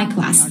an online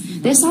class.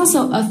 There's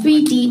also a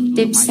 3D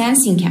depth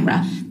sensing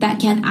camera that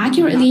can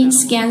accurately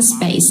scan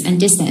space and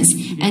distance,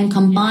 and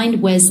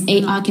combined with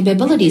AR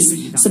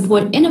capabilities,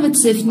 support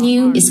innovative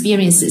new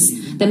experiences.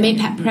 The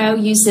MatePad Pro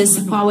uses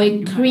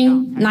Huawei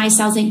Kirin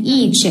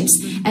 9000E chips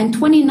and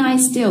 29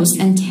 stills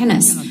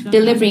antennas,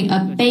 delivering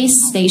a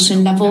base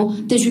station level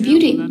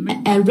distributed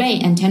array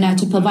antenna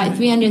to provide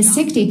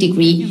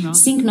 360-degree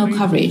signal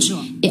coverage.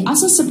 It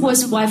also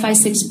supports Wi-Fi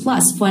 6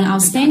 Plus for an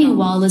outstanding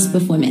wireless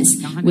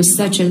performance. With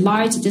such a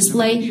large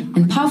display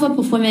and powerful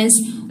performance,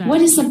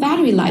 what is the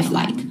battery life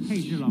like?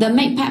 The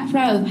MatePad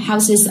Pro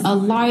houses a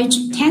large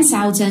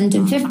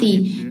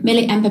 10,050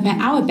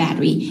 mAh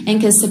battery and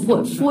can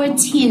support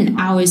 14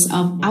 hours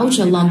of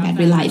ultra-long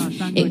battery life.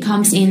 It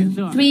comes in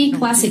 3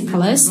 classic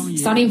colors,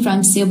 starting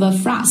from Silver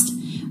Frost.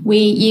 We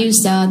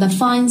use the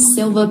fine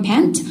silver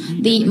paint.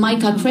 The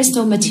mica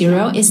crystal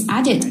material is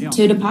added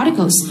to the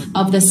particles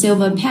of the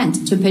silver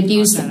paint to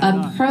produce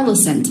a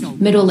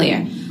pearlescent middle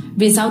layer,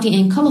 resulting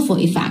in colorful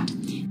effect.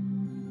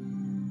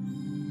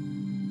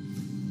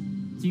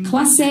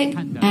 classic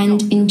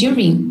and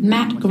enduring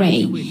matte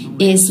gray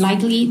is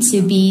likely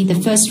to be the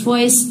first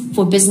choice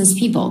for business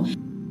people.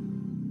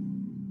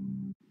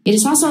 It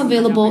is also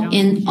available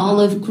in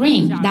olive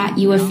green that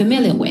you are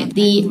familiar with.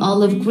 The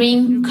olive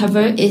green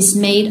cover is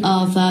made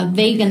of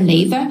vegan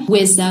leather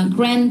with a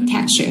grain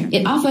texture.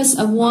 It offers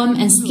a warm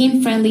and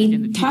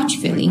skin-friendly touch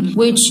feeling,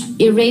 which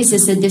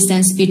erases the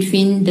distance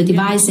between the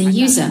device and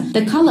user.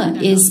 The color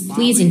is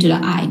pleasing to the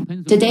eye.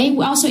 Today,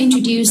 we also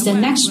introduced the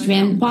next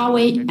gen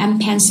Huawei M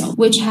Pencil,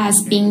 which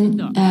has been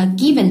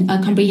given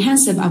a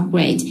comprehensive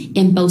upgrade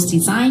in both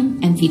design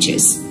and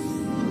features.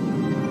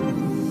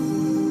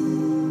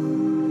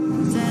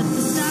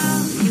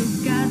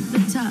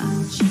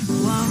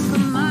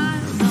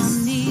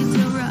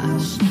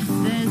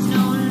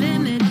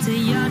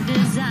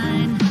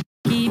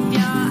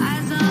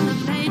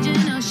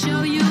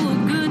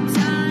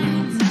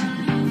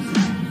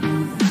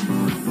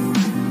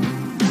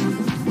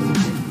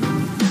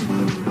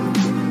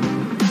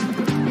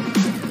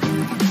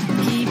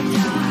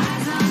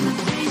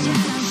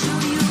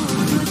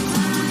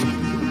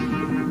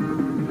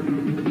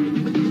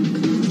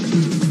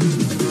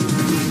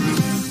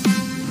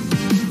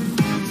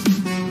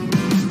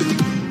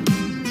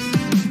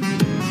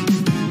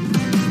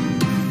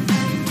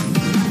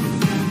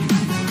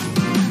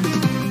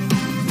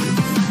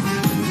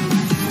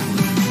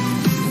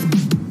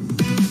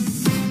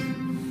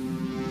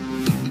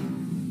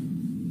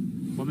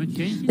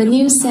 The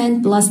new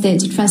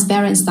sand-blasted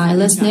transparent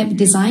stylus nib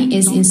design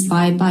is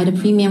inspired by the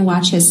premium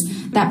watches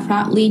that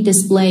proudly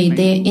display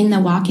their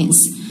inner workings.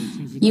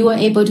 You are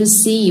able to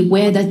see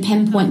where the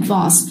pinpoint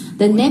falls.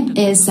 The nib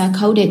is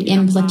coated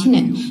in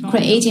platinum,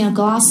 creating a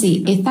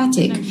glossy,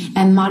 aesthetic,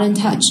 and modern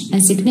touch,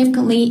 and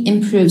significantly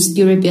improves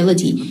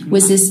durability.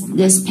 With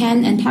this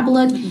pen and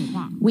tablet,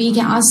 we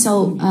can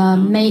also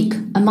make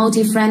a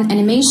multi-frame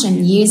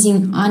animation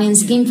using onion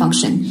skin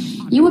function.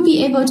 You will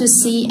be able to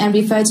see and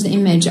refer to the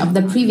image of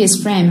the previous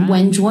frame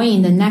when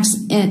drawing the next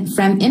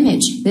frame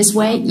image. This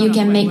way, you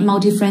can make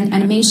multi-frame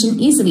animation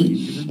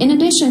easily. In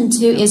addition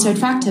to its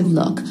attractive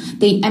look,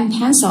 the M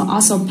Pencil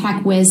also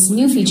packed with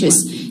new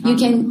features. You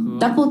can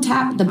double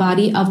tap the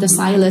body of the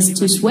stylus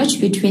to switch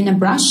between a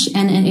brush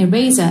and an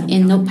eraser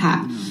in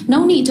Notepad.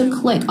 No need to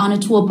click on a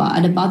toolbar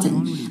at the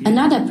bottom.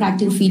 Another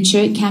practical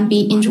feature can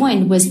be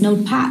enjoyed with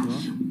Notepad,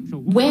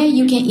 where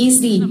you can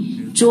easily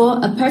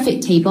draw a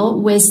perfect table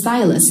with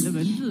stylus.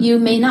 You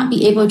may not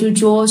be able to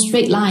draw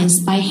straight lines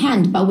by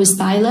hand, but with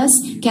stylus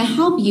can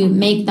help you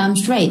make them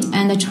straight,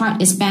 and the chart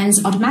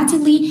expands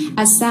automatically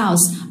as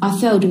cells are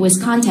filled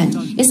with content.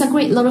 It's a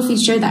great little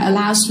feature that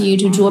allows you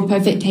to draw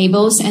perfect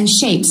tables and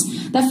shapes.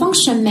 The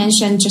function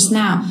mentioned just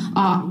now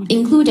are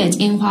included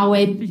in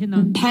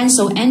Huawei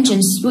Pencil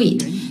Engine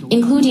Suite,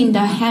 including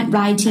the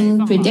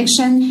handwriting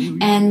prediction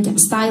and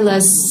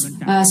stylus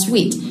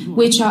suite,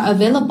 which are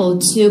available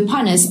to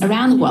partners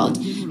around the world.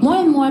 More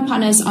and more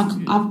partners are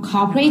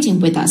cooperating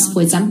with us.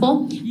 For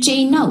example,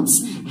 J Notes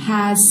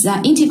has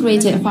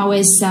integrated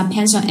Huawei's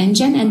pencil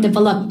engine and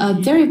developed a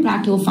very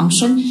practical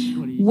function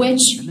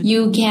which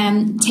you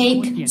can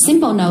take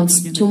simple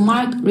notes to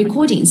mark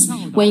recordings.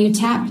 When you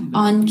tap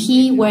on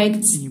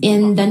keywords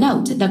in the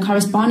note, the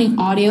corresponding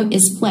audio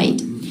is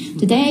played.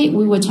 Today,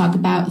 we will talk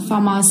about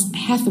Thomas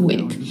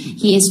Heathwick.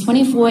 He is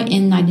 24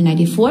 in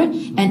 1994,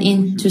 and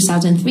in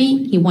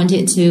 2003, he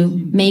wanted to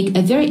make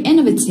a very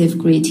innovative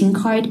greeting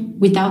card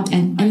without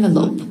an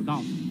envelope.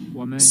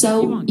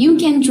 So you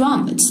can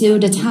jump to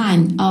the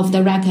time of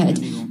the record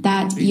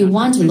that you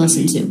want to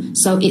listen to.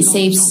 So it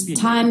saves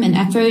time and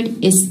effort,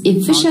 is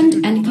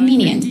efficient and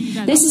convenient.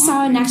 This is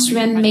our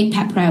next-gen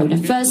MatePad Pro, the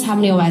first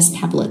HarmonyOS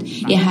tablet.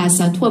 It has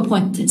a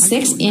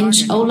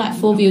 12.6-inch OLED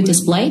full-view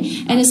display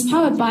and is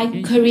powered by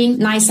Kirin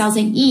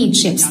 9000E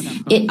chips.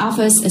 It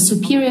offers a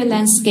superior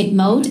landscape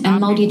mode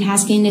and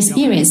multitasking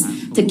experience,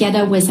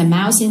 together with a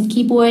mouse and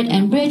keyboard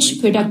and rich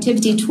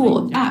productivity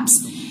tool apps.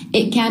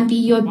 It can be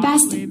your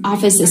best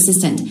office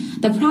assistant.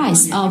 The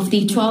price of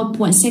the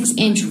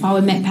 12.6-inch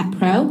Huawei MatePad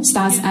Pro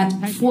starts at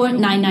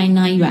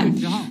 4,999 yuan.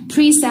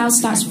 Pre-sale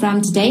starts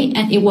from today,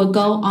 and it will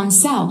go on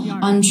sale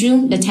on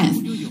June the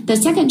 10th. The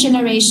second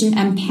generation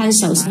M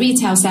Pencils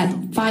retails at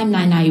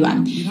 599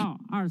 yuan.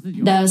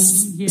 The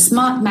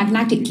smart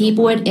magnetic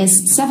keyboard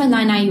is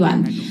 799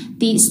 yuan.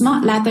 The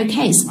smart leather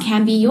case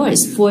can be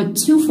yours for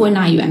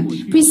 249 yuan.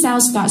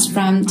 Pre-sale starts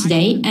from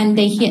today, and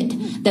they hit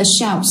the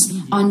shelves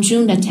on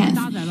June the 10th.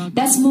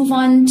 Let's move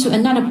on to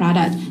another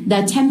product,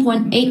 the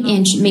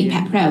 10.8-inch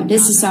MatePad Pro.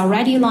 This is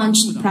already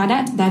launched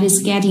product that is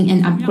getting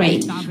an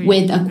upgrade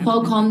with a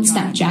Qualcomm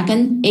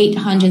Snapdragon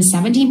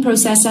 817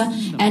 processor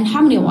and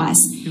HarmonyOS.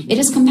 It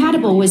is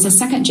compatible with the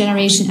second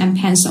generation M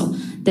Pencil.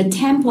 The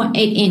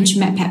 10.8-inch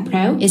MatePad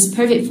Pro is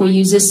perfect for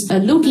users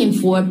looking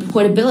for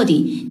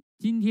portability.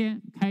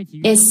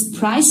 Its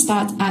price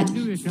starts at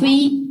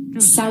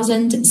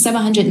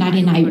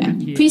 3,799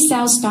 yuan.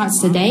 Pre-sale starts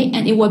today,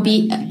 and it will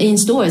be in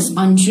stores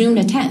on June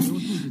the 10th.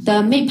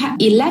 The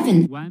MatePad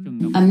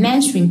 11, a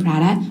mainstream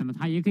product,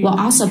 will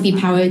also be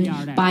powered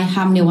by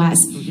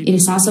HarmonyOS. It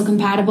is also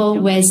compatible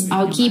with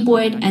our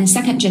keyboard and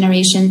second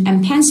generation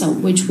and pencil,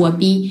 which will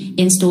be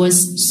in stores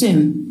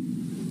soon.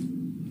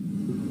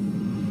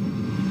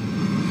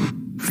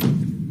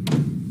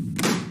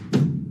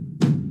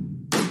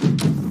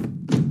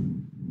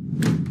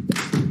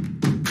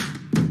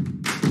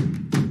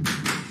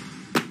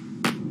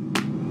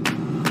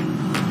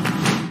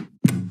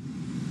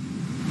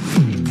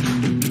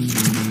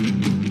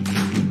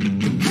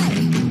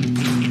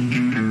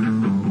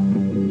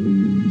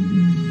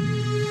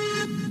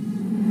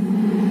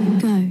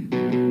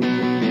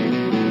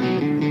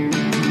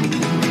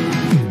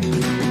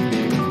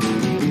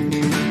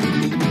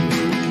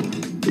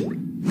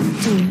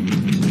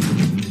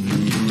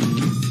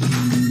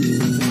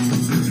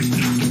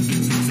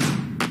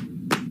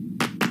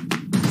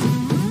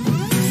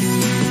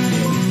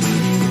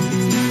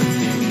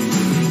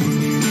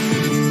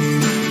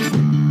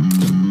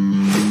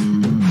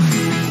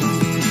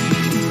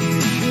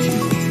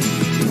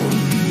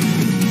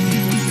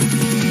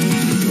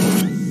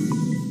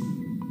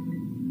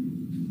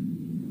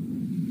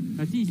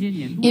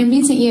 In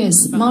recent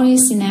years,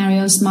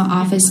 multi-scenario smart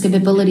office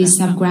capabilities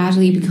have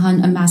gradually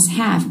become a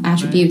must-have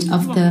attribute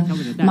of the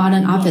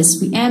modern office.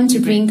 We aim to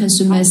bring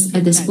consumers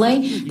a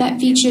display that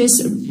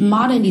features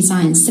modern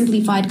design,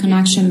 simplified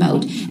connection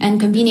mode, and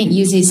convenient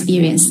user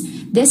experience.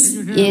 This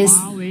is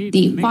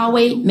the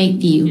Huawei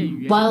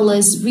MateView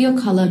wireless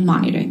real-color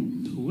monitor.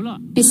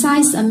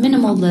 Besides a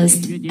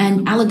minimalist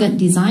and elegant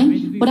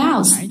design, what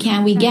else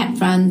can we get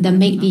from the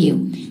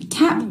MateView?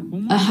 Tap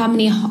a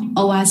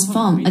HarmonyOS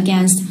phone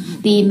against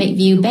the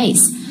MateView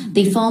base.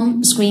 The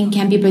phone screen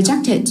can be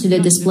projected to the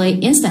display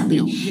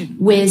instantly,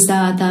 with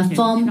the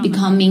phone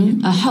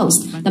becoming a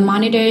host. The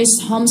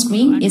monitor's home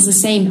screen is the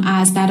same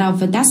as that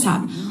of a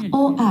desktop.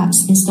 All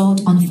apps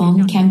installed on the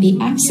phone can be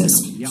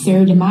accessed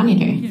through the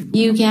monitor.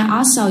 You can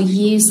also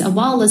use a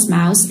wireless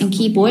mouse and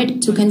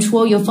keyboard to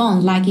control your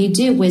phone like you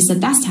do with a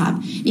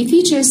desktop. It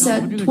features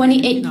a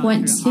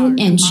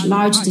 28.2-inch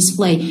large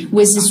display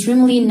with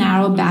extremely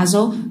narrow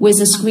bezel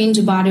with a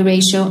screen-to-body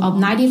ratio of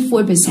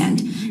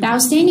 94%. The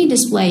outstanding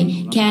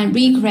display can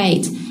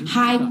recreate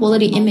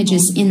high-quality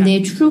images in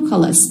their true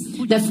colors.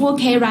 The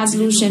 4K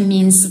resolution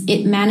means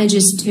it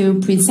manages to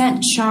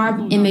present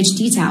sharp image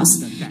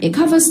details. It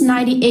covers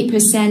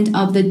 98%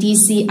 of the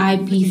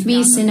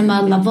DCI-P3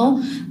 cinema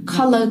level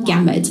color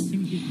gamut.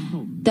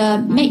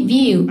 The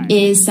MateView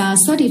is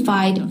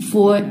certified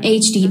for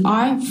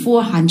HDR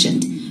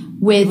 400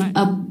 with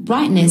a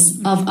brightness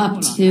of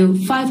up to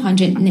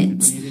 500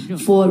 nits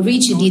for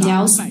rich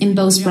details in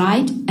both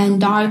bright and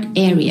dark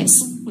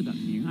areas.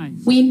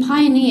 We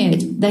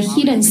pioneered the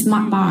hidden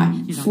smart bar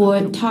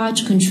for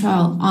touch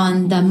control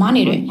on the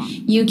monitor.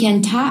 You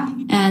can tap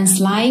and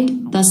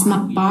slide the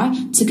smart bar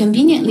to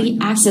conveniently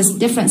access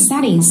different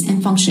settings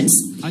and functions.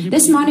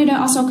 This monitor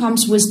also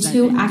comes with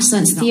 2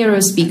 excellent stereo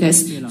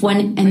speakers for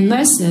an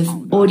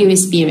immersive audio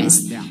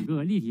experience.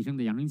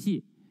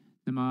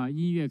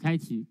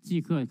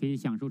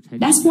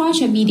 Let's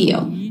watch a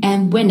video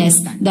and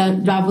witness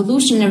the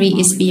revolutionary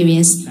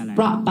experience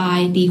brought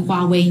by the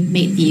Huawei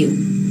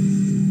MateView.